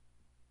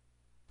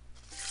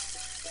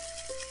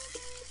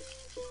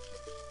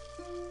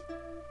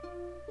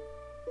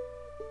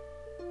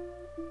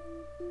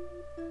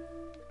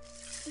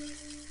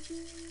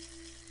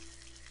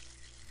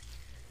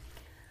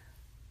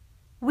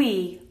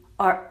We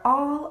are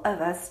all of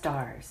us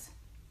stars,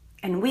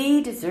 and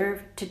we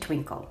deserve to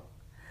twinkle.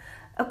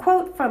 A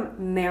quote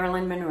from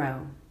Marilyn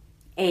Monroe,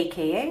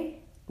 aka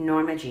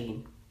Norma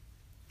Jean.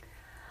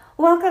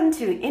 Welcome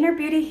to Inner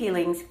Beauty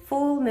Healing's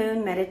Full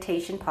Moon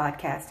Meditation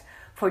Podcast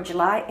for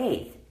July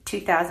 8th,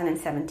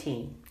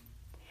 2017.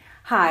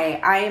 Hi,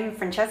 I am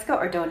Francesca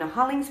Ordona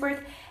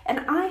Hollingsworth,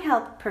 and I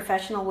help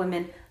professional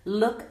women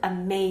look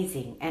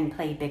amazing and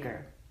play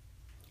bigger.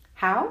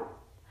 How?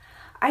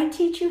 I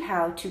teach you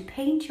how to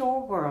paint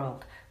your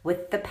world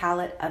with the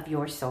palette of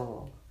your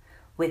soul,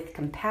 with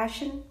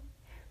compassion,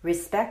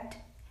 respect,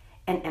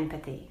 and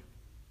empathy.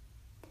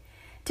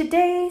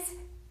 Today's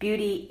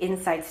beauty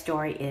insight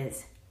story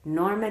is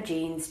Norma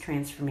Jean's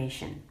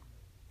transformation,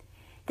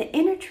 the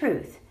inner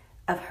truth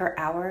of her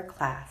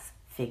hourglass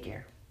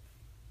figure.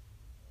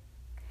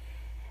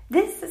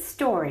 This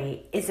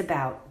story is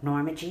about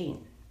Norma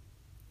Jean.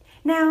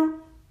 Now,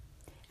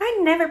 I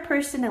never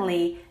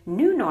personally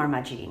knew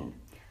Norma Jean,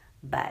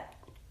 but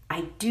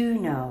I do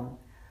know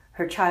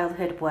her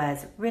childhood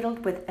was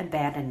riddled with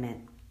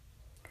abandonment.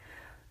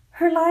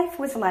 Her life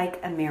was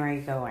like a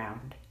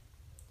merry-go-round.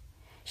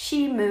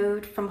 She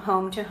moved from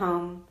home to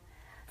home,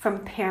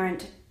 from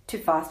parent to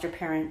foster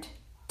parent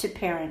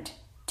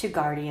to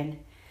guardian,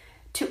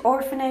 to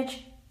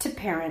orphanage to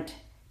parent,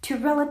 to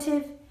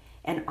relative,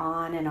 and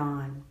on and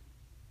on.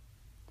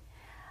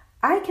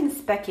 I can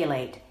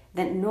speculate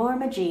that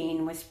Norma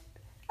Jean was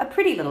a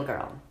pretty little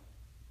girl,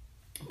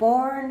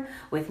 born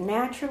with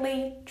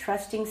naturally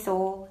trusting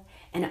soul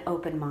and an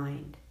open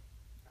mind.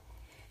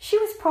 She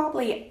was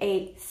probably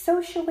a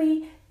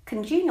socially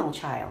congenial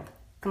child,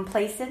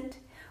 complacent,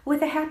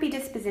 with a happy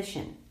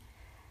disposition,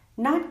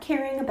 not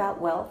caring about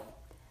wealth,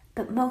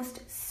 but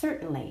most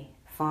certainly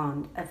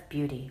fond of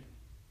beauty.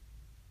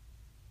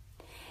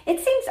 It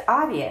seems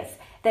obvious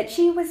that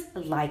she was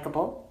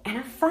likable and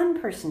a fun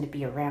person to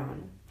be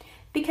around,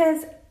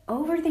 because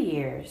over the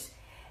years,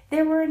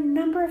 there were a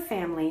number of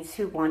families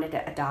who wanted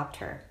to adopt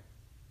her.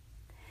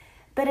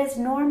 But as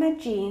Norma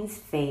Jean's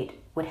fate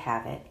would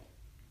have it,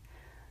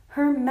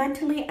 her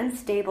mentally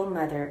unstable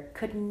mother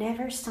could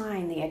never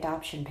sign the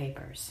adoption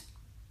papers.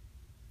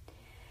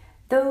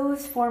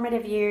 Those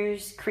formative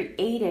years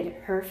created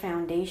her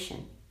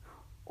foundation,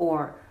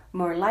 or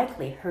more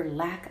likely, her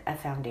lack of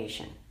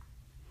foundation.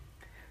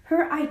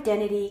 Her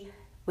identity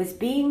was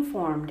being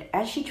formed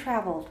as she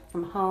traveled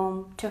from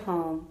home to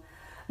home,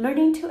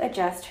 learning to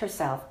adjust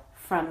herself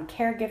from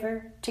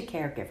caregiver to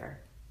caregiver.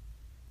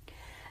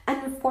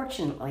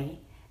 Unfortunately,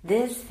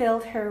 this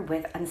filled her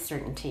with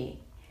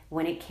uncertainty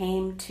when it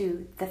came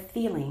to the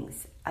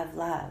feelings of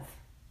love.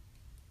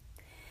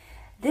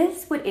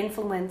 This would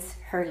influence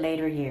her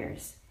later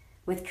years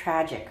with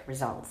tragic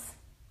results.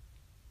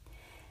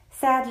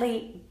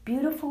 Sadly,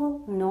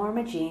 beautiful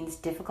Norma Jean's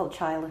difficult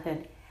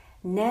childhood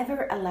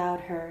never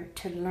allowed her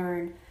to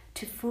learn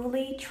to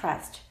fully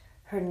trust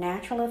her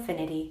natural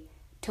affinity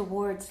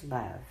towards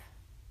love.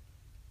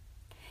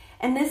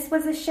 And this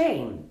was a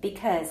shame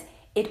because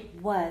it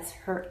was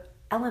her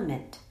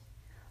element.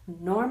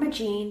 Norma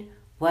Jean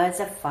was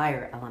a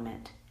fire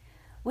element,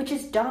 which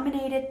is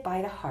dominated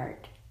by the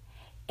heart,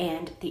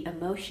 and the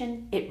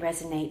emotion it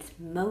resonates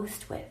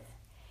most with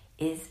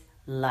is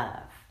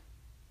love.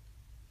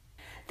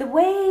 The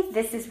way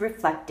this is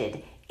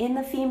reflected in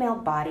the female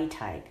body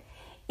type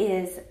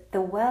is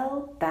the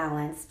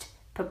well-balanced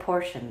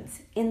proportions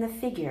in the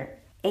figure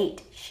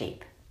 8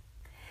 shape.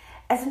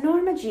 As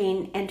Norma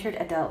Jean entered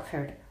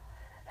adulthood,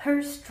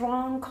 her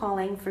strong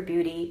calling for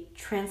beauty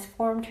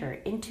transformed her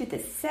into the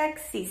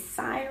sexy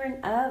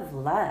siren of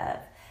love,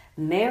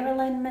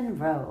 Marilyn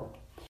Monroe,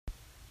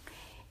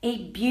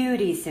 a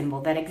beauty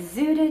symbol that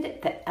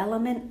exuded the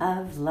element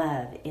of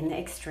love in the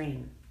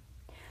extreme.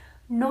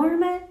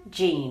 Norma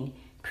Jean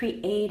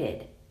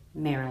created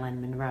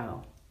Marilyn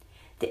Monroe,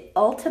 the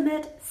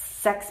ultimate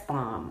sex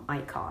bomb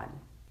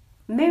icon.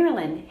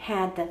 Marilyn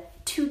had the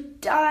to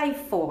die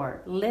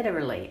for,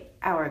 literally,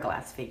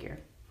 hourglass figure.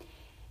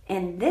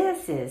 And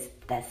this is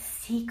the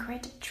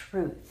secret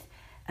truth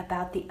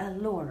about the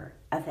allure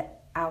of the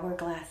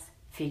hourglass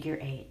figure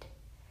 8.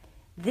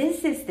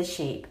 This is the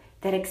shape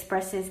that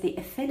expresses the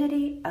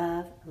affinity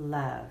of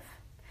love,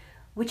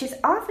 which is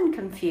often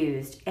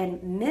confused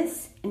and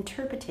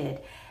misinterpreted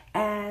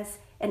as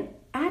an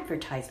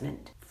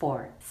advertisement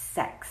for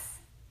sex.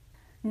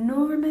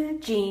 Norma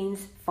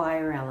Jean's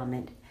fire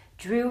element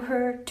drew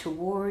her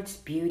towards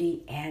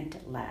beauty and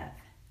love.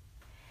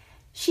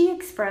 She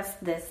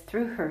expressed this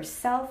through her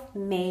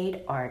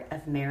self-made art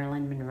of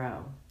Marilyn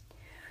Monroe,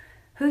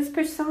 whose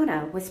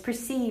persona was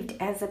perceived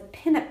as a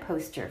pinup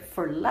poster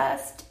for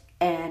lust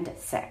and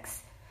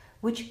sex,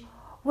 which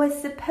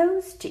was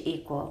supposed to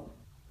equal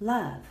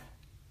love.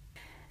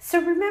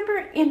 So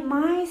remember in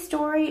my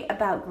story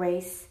about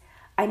Grace,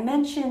 I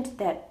mentioned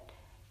that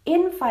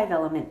in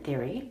 5-element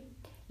theory,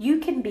 you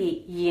can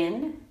be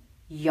yin,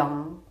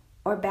 yang,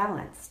 or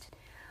balanced.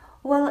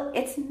 Well,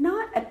 it's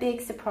not a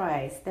big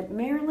surprise that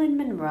Marilyn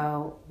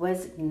Monroe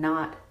was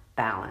not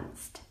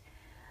balanced.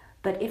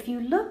 But if you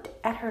looked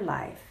at her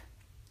life,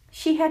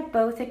 She had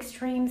both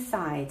extreme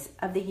sides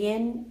of the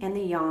yin and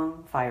the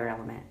yang fire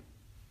element.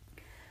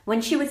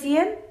 When she was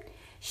yin,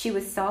 she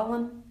was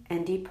solemn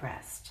and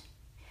depressed.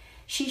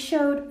 She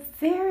showed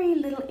very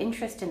little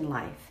interest in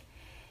life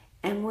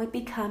and would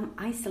become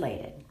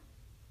isolated.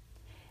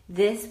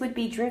 This would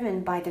be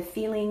driven by the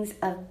feelings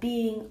of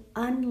being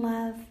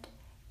unloved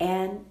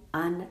and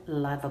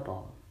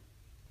unlovable.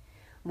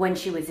 When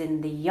she was in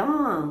the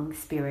yang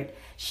spirit,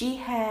 she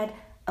had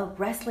a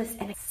restless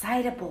and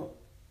excitable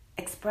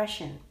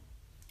expression.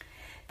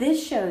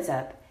 This shows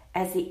up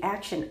as the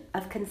action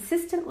of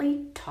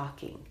consistently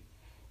talking,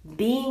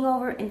 being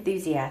over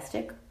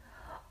enthusiastic,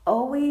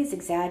 always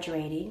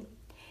exaggerating,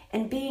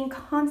 and being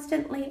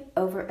constantly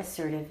over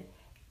assertive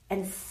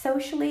and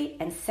socially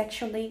and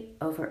sexually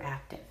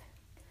overactive.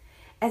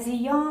 As a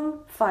yang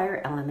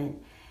fire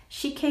element,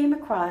 she came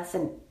across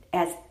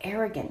as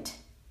arrogant,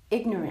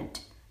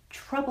 ignorant,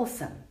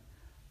 troublesome,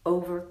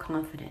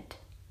 overconfident,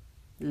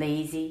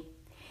 lazy,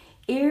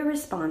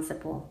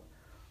 irresponsible,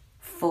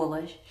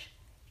 foolish,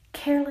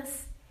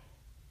 careless,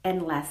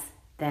 and less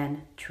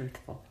than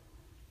truthful.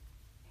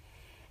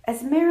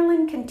 As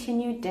Marilyn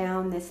continued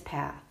down this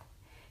path,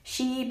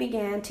 she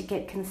began to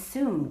get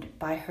consumed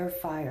by her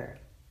fire.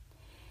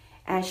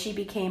 As she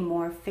became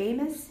more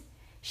famous,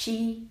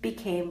 she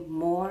became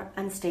more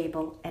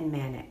unstable and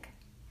manic.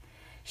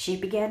 She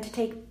began to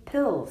take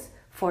pills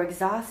for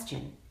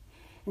exhaustion,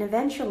 and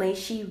eventually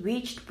she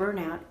reached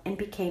burnout and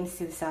became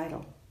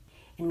suicidal.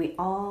 And we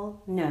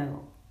all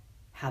know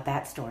how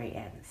that story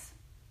ends.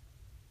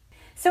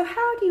 So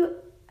how do you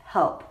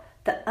help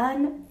the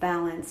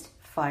unbalanced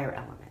fire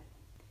element?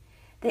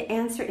 The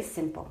answer is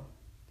simple.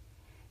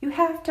 You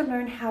have to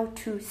learn how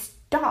to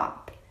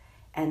stop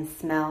and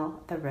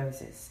smell the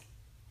roses.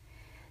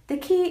 The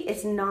key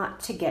is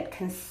not to get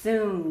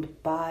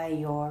consumed by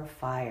your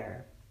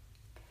fire.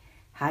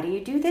 How do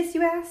you do this,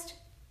 you asked?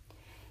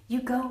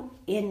 You go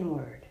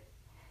inward.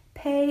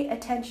 Pay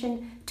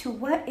attention to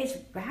what is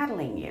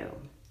rattling you,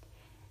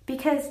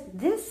 because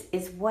this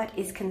is what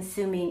is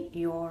consuming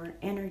your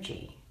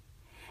energy.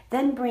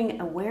 Then bring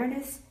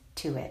awareness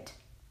to it.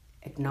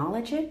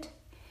 Acknowledge it,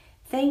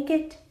 thank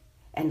it,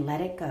 and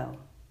let it go.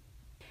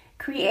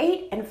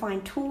 Create and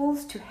find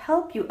tools to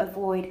help you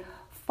avoid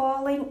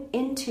falling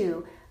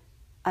into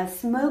a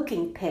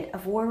smoking pit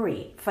of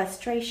worry,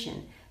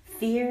 frustration,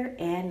 fear,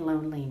 and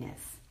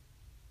loneliness.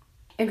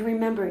 And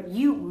remember,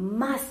 you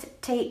must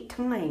take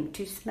time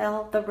to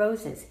smell the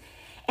roses.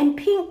 And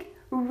pink,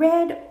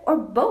 red, or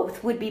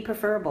both would be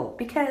preferable,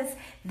 because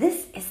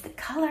this is the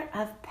color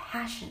of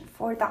passion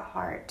for the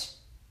heart.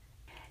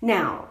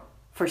 Now,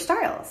 for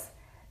styles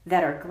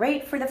that are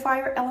great for the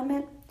fire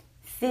element,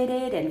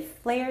 fitted and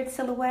flared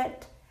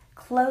silhouette,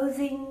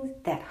 clothing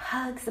that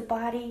hugs the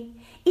body,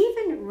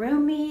 even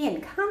roomy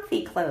and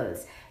comfy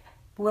clothes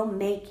will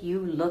make you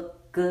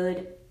look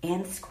good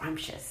and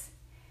scrumptious.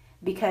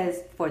 Because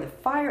for the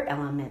fire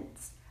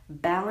elements,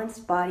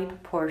 balanced body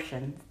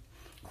proportions,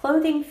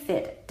 clothing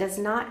fit does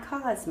not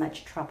cause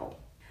much trouble.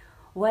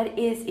 What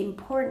is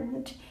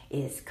important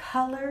is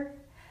color,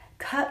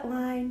 cut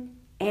line,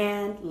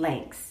 and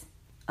lengths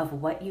of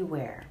what you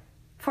wear.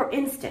 For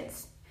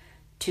instance,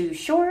 too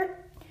short,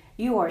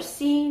 you are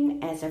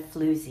seen as a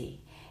floozy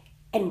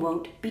and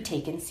won't be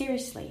taken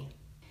seriously.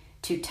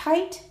 Too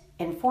tight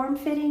and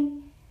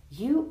form-fitting,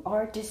 you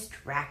are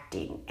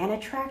distracting and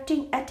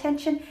attracting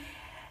attention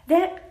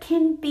that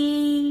can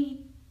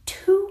be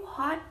too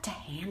hot to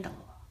handle.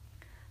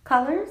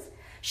 Colors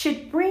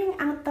should bring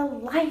out the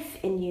life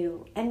in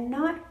you and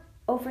not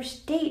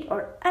overstate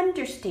or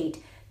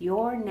understate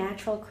your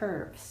natural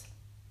curves.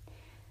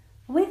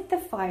 With the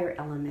fire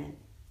element,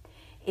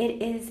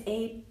 it is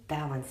a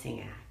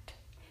balancing act.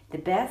 The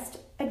best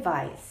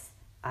advice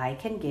I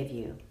can give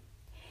you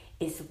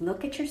is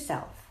look at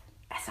yourself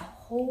as a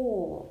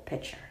whole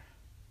picture.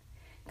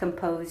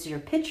 Compose your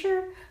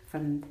picture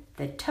from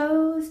the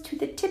toes to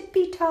the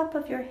tippy top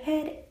of your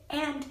head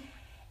and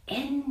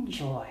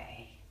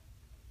enjoy.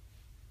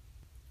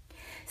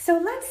 So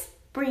let's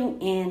bring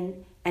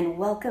in and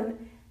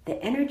welcome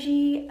the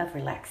energy of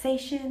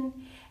relaxation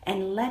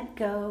and let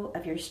go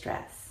of your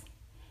stress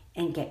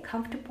and get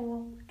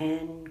comfortable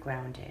and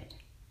grounded.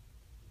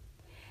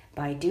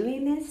 By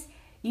doing this,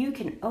 you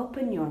can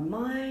open your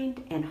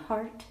mind and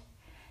heart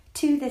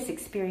to this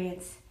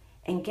experience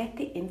and get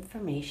the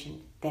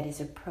information that is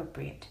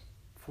appropriate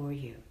for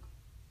you.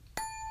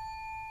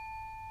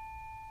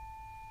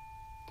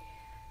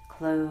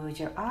 Close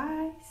your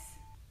eyes.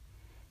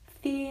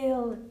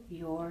 Feel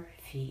your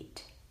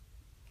feet.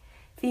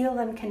 Feel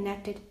them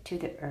connected to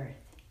the earth.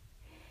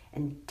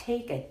 And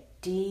take a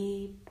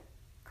deep,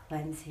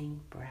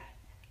 cleansing breath.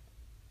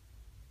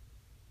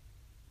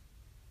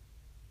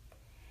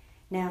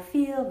 Now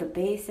feel the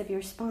base of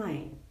your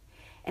spine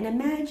and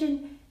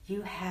imagine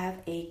you have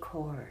a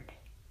cord,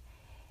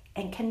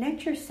 and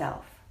connect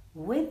yourself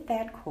with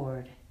that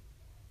cord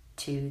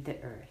to the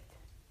earth.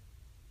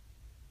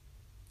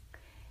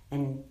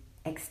 And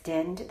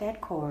extend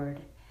that cord,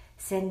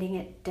 sending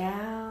it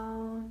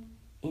down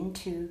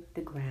into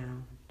the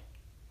ground,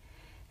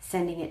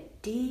 sending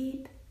it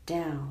deep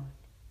down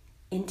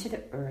into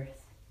the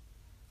earth,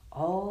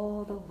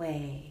 all the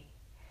way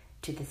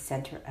to the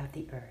center of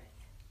the earth.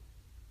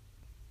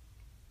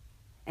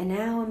 And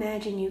now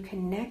imagine you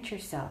connect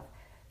yourself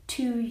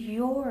to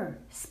your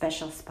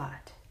special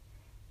spot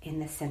in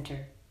the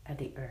center of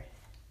the earth.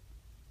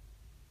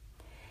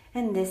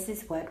 And this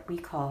is what we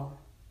call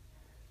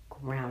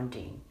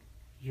grounding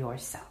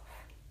yourself.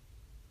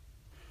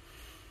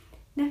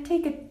 Now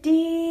take a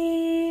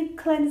deep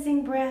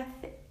cleansing breath,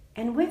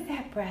 and with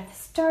that breath,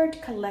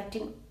 start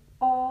collecting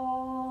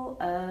all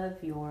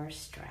of your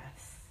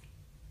stress.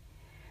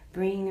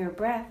 Bring your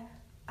breath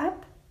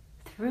up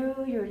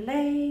through your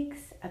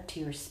legs, up to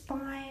your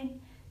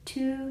spine,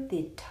 to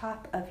the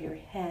top of your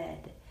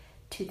head,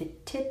 to the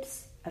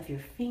tips of your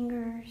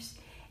fingers,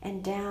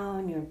 and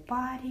down your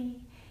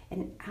body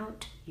and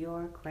out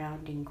your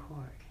grounding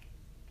cord.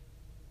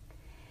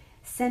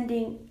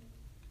 Sending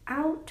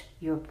out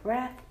your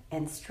breath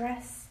and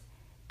stress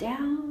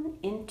down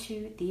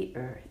into the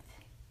earth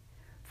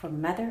for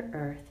Mother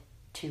Earth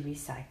to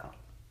recycle.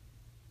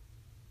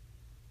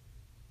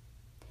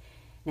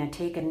 Now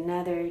take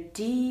another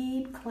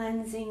deep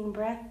cleansing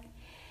breath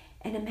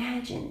and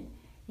imagine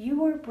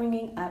you are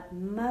bringing up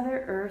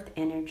Mother Earth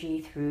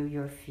energy through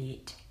your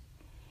feet,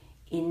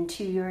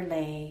 into your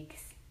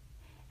legs,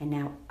 and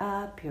now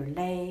up your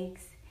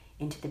legs,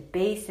 into the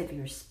base of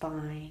your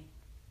spine,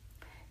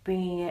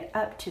 bringing it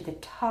up to the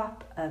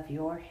top of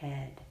your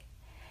head,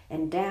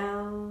 and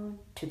down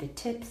to the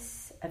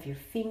tips of your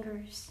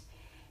fingers,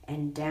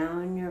 and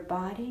down your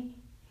body,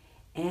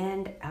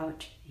 and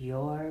out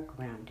your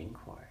grounding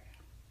cord.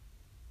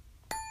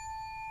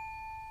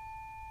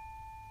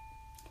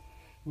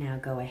 Now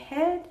go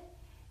ahead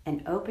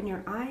and open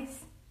your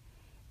eyes,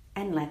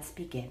 and let's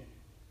begin.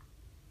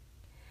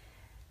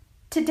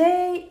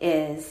 Today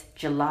is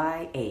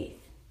July 8th,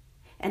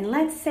 and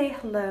let's say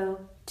hello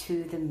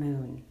to the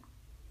moon,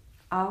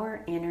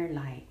 our inner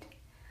light,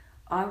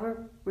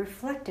 our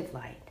reflective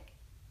light,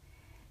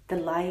 the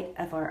light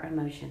of our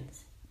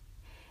emotions.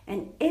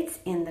 And it's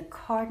in the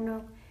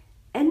cardinal,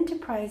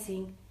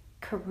 enterprising,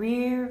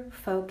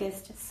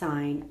 career-focused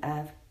sign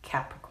of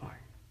Capricorn,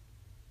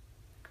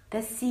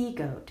 the sea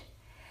goat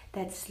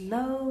that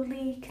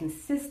slowly,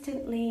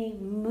 consistently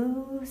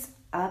moves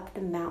up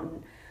the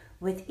mountain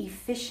with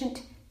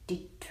efficient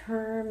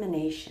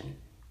determination.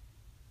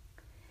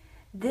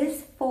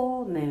 This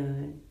full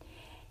moon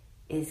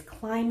is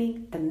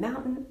climbing the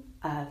mountain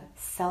of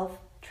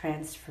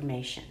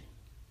self-transformation.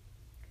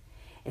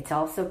 It's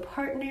also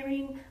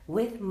partnering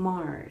with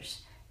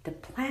Mars, the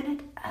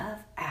planet of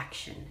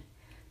action,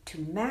 to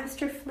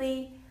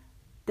masterfully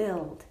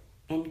build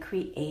and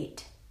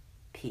create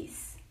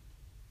peace.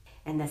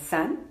 And the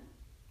sun,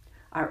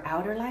 our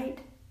outer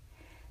light,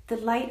 the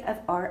light of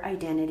our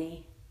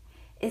identity,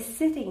 is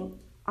sitting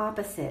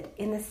opposite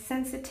in the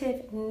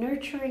sensitive,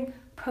 nurturing,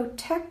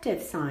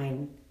 protective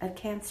sign of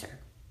Cancer.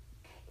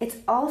 It's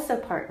also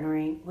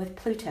partnering with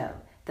Pluto,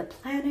 the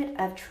planet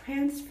of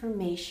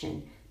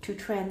transformation, to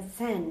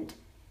transcend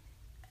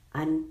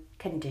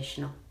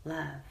unconditional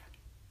love.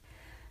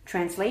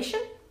 Translation: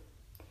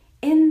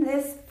 in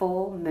this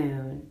full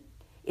moon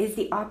is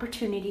the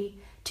opportunity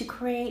to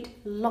create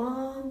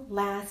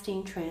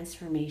long-lasting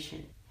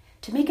transformation,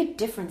 to make a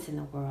difference in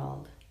the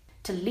world,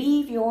 to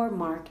leave your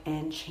mark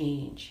and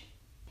change.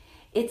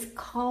 It's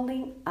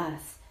calling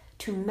us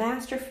to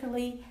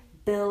masterfully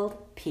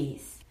build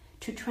peace,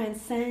 to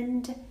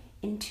transcend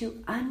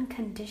into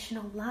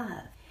unconditional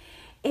love.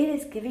 It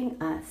is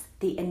giving us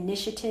the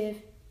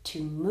initiative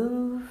to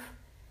move,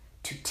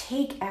 to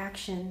take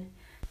action,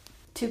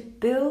 to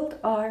build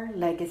our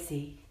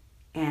legacy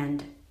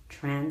and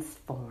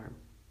transform.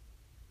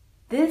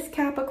 This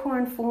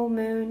Capricorn full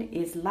moon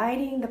is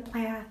lighting the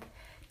path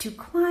to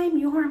climb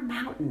your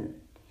mountain.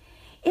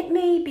 It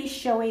may be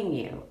showing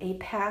you a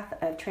path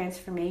of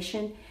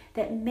transformation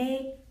that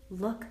may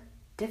look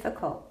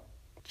difficult,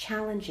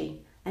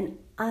 challenging, and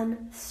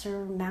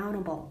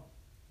unsurmountable.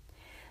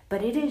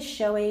 But it is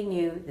showing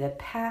you the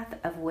path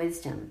of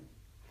wisdom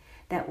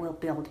that will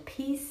build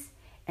peace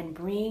and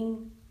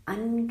bring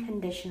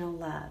unconditional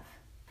love.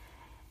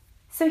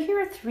 So here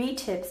are 3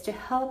 tips to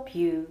help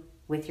you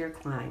with your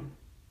climb.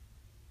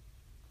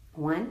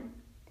 1,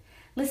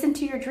 listen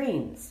to your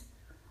dreams.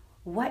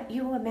 What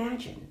you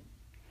imagine,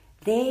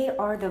 they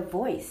are the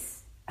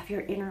voice of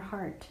your inner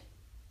heart.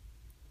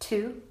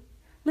 2,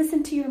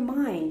 listen to your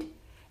mind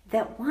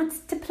that wants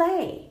to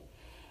play.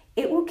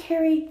 It will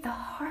carry the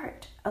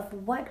heart of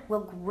what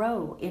will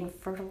grow in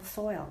fertile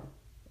soil.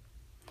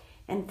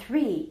 And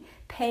 3,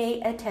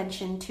 pay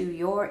attention to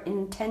your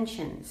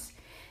intentions,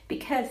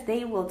 because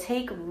they will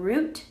take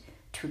root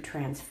to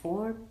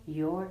transform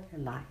your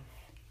life.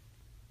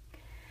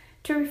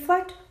 To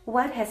reflect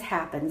what has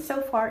happened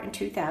so far in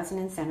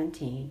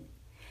 2017,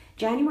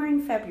 January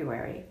and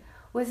February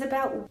was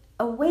about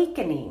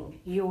awakening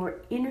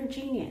your inner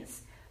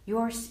genius,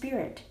 your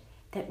spirit,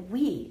 that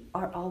we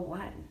are all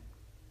one.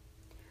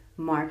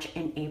 March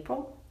and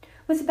April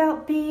was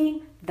about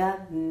being the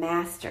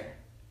master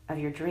of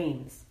your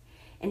dreams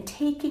and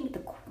taking the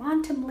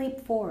quantum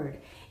leap forward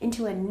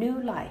into a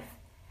new life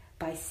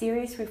by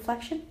serious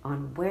reflection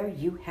on where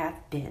you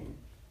have been.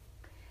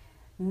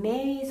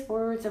 May's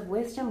words of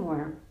wisdom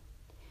were,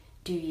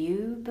 do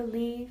you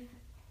believe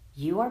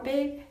you are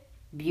big,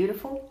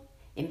 beautiful,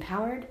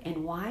 empowered,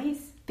 and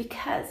wise?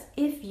 Because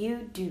if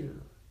you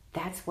do,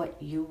 that's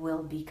what you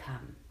will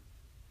become.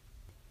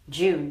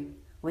 June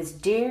was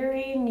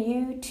daring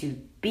you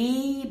to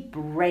be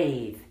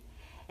brave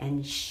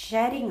and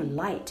shedding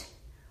light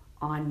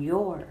on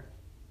your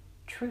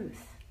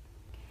truth.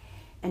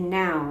 And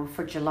now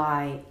for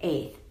July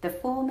 8th, the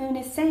full moon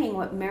is saying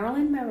what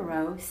Marilyn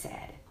Monroe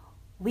said.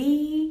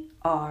 We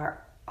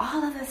are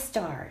all of us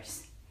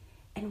stars,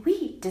 and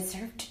we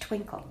deserve to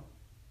twinkle.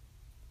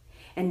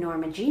 And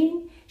Norma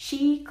Jean,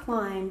 she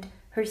climbed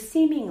her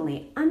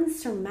seemingly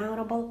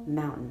unsurmountable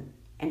mountain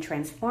and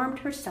transformed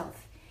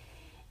herself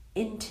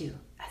into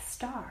a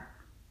star.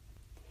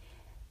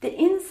 The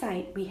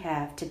insight we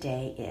have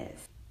today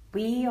is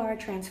we are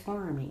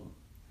transforming.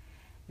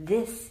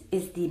 This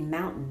is the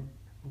mountain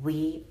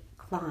we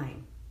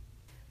climb.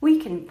 We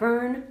can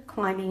burn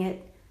climbing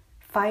it,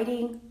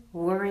 fighting,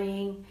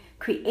 worrying,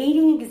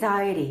 creating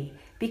anxiety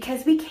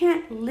because we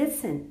can't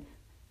listen,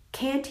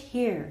 can't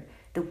hear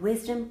the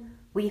wisdom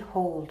we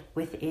hold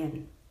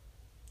within.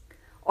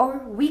 Or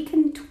we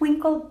can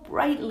twinkle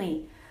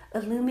brightly,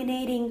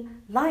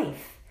 illuminating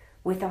life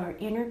with our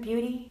inner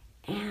beauty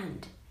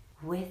and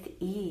with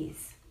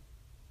ease.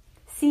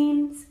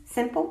 Seems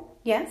simple,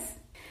 yes?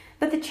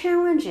 But the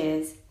challenge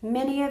is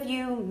many of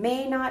you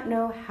may not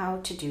know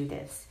how to do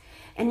this,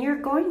 and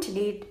you're going to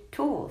need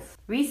tools,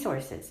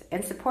 resources,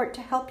 and support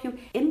to help you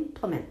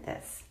implement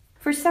this.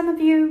 For some of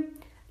you,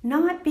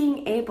 not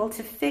being able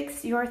to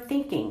fix your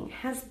thinking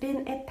has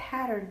been a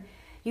pattern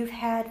you've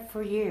had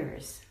for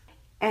years.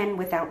 And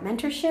without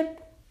mentorship,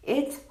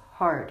 it's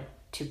hard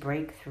to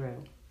break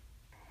through.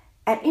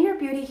 At Inner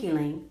Beauty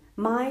Healing,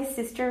 my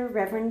sister,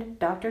 Reverend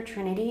Dr.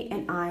 Trinity,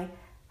 and I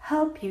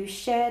help you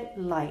shed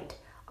light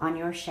on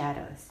your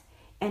shadows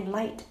and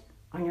light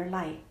on your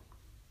light.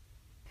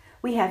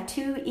 We have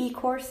 2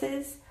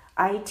 e-courses.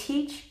 I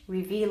teach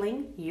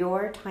Revealing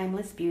Your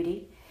Timeless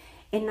Beauty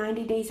in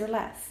 90 days or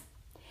less.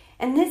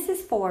 And this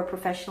is for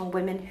professional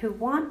women who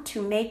want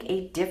to make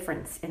a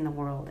difference in the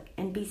world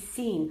and be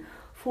seen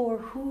for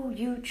who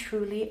you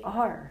truly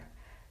are.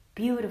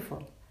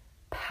 Beautiful,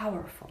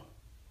 powerful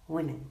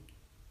women.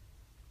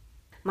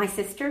 My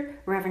sister,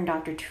 Reverend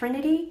Dr.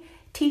 Trinity,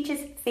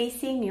 teaches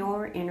Facing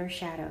Your Inner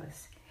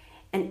Shadows,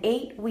 an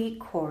 8-week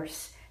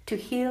course to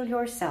heal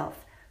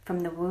yourself from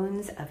the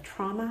wounds of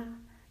trauma,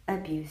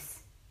 abuse,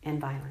 and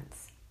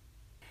violence.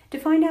 To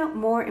find out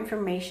more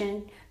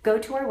information, go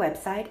to our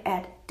website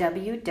at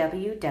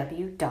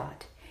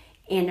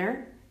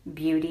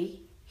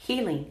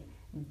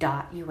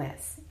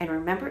www.innerbeautyhealing.us. And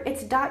remember,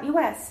 it's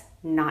 .us,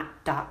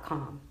 not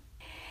 .com.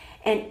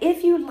 And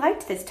if you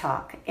liked this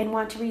talk and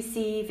want to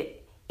receive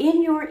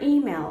in your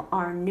email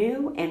our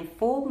new and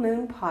full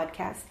moon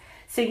podcast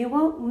so you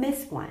won't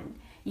miss one,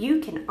 you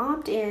can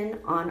opt in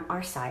on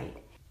our site.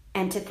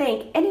 And to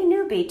thank any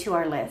newbie to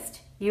our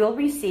list, you'll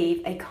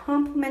receive a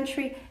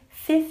complimentary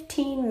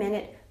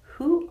 15-minute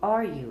Who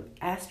Are You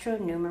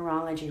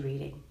astronumerology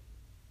reading.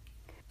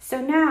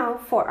 So now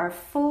for our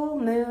full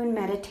moon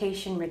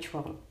meditation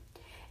ritual,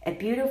 a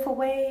beautiful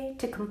way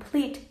to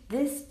complete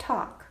this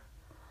talk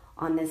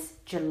on this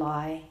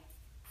July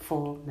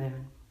full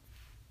moon.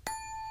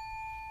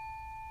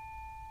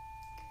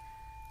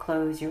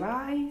 Close your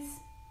eyes,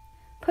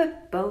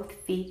 put both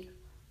feet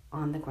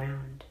on the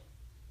ground.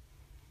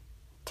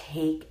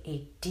 Take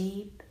a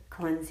deep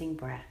cleansing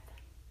breath.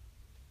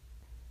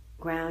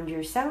 Ground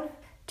yourself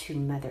to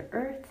Mother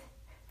Earth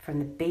from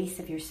the base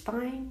of your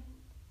spine,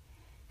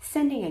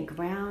 sending a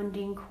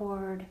grounding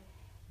cord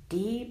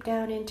deep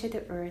down into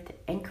the earth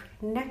and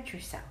connect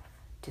yourself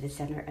to the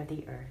center of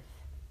the earth.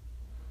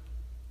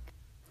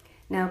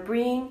 Now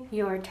bring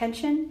your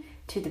attention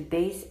to the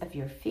base of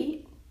your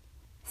feet.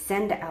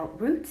 Send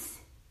out roots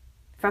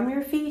from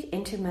your feet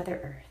into Mother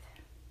Earth.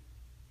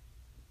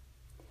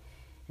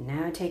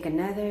 Now take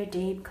another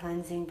deep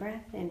cleansing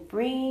breath and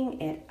bring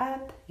it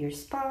up your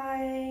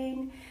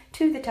spine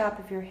to the top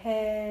of your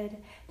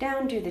head,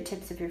 down to the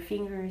tips of your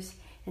fingers,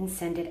 and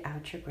send it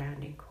out your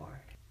grounding cord.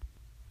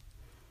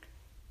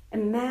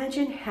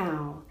 Imagine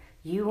how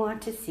you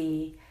want to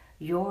see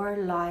your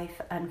life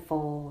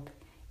unfold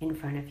in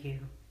front of you.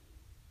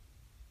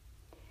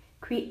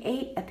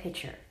 Create a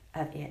picture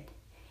of it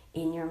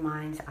in your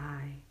mind's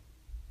eye.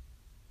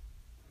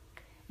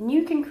 And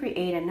you can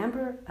create a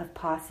number of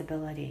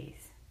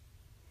possibilities.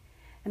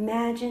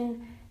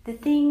 Imagine the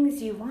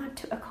things you want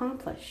to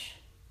accomplish.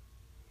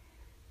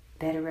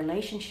 Better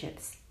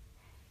relationships,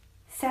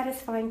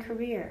 satisfying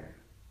career.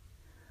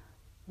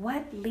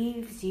 What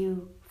leaves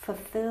you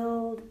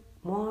fulfilled,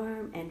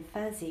 warm, and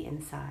fuzzy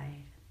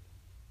inside?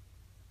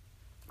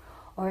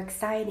 Or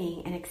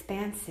exciting and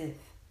expansive?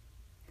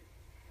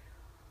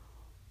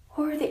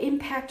 Or the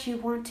impact you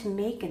want to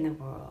make in the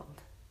world?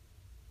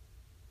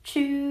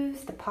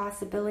 Choose the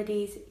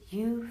possibilities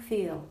you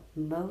feel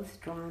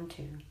most drawn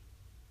to.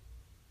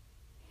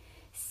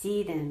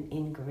 See them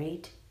in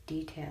great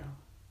detail.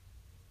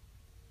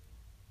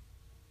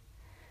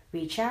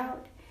 Reach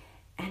out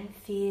and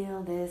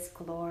feel this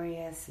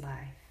glorious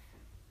life.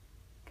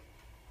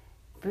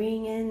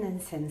 Bring in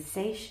the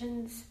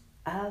sensations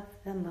of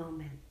the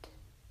moment.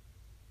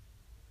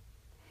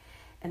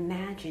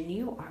 Imagine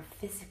you are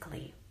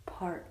physically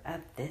part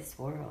of this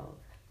world.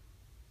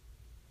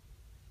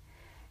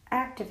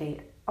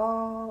 Activate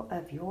all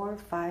of your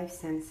 5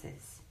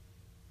 senses.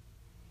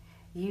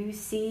 You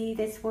see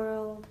this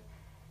world.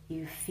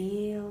 You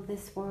feel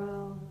this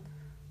world.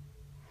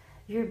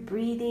 You're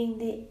breathing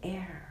the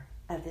air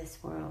of this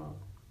world.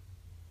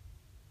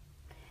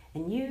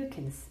 And you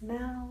can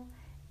smell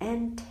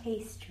and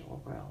taste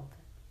your world.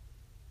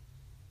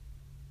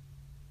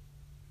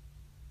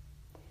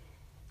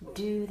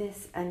 Do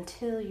this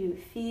until you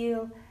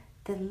feel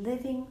the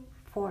living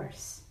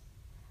force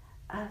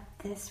of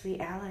this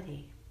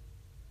reality.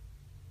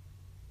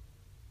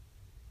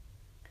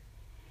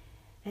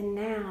 And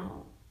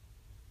now,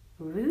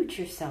 root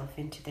yourself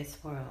into this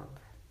world.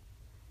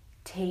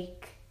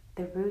 Take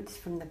the roots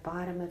from the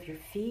bottom of your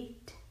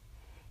feet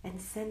and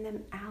send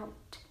them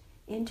out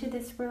into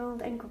this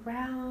world and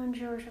ground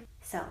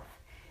yourself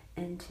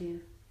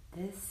into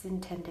this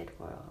intended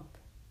world.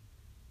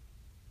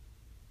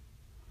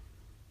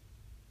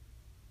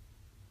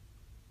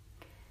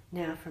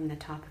 Now from the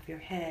top of your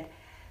head,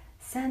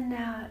 send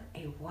out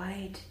a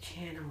white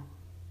channel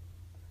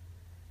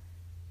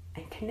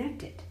and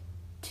connect it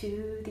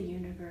to the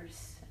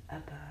universe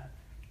above.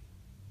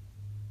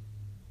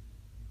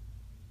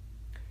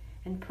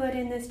 And put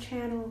in this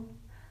channel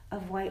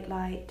of white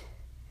light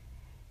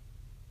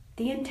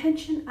the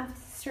intention of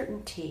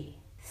certainty,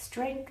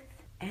 strength,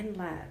 and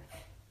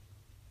love.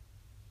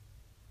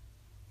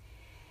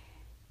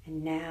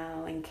 And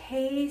now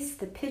encase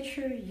the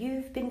picture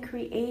you've been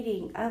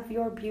creating of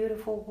your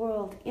beautiful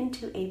world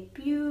into a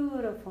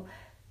beautiful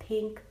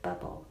pink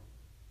bubble.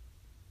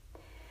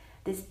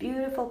 This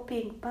beautiful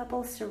pink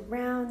bubble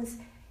surrounds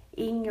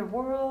in your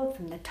world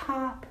from the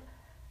top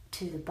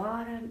to the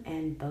bottom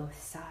and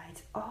both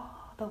sides,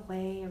 all the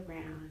way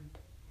around.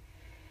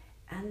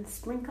 And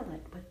sprinkle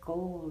it with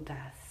gold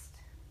dust.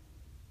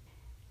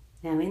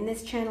 Now in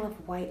this channel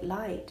of white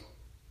light,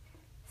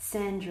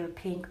 send your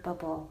pink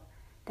bubble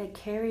that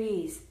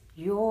carries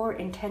your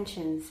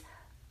intentions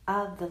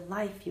of the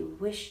life you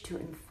wish to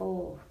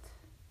unfold.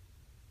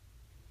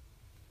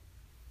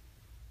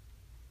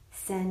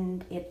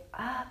 Send it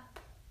up,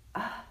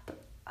 up,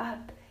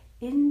 up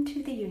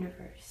into the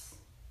universe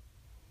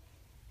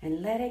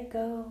and let it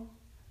go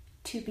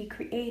to be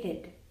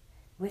created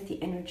with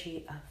the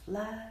energy of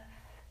love,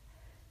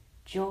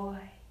 joy,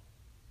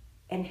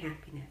 and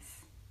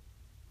happiness.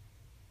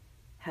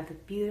 Have a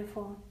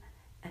beautiful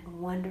and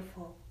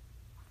wonderful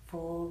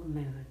full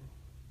moon.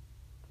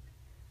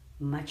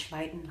 Much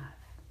light and love.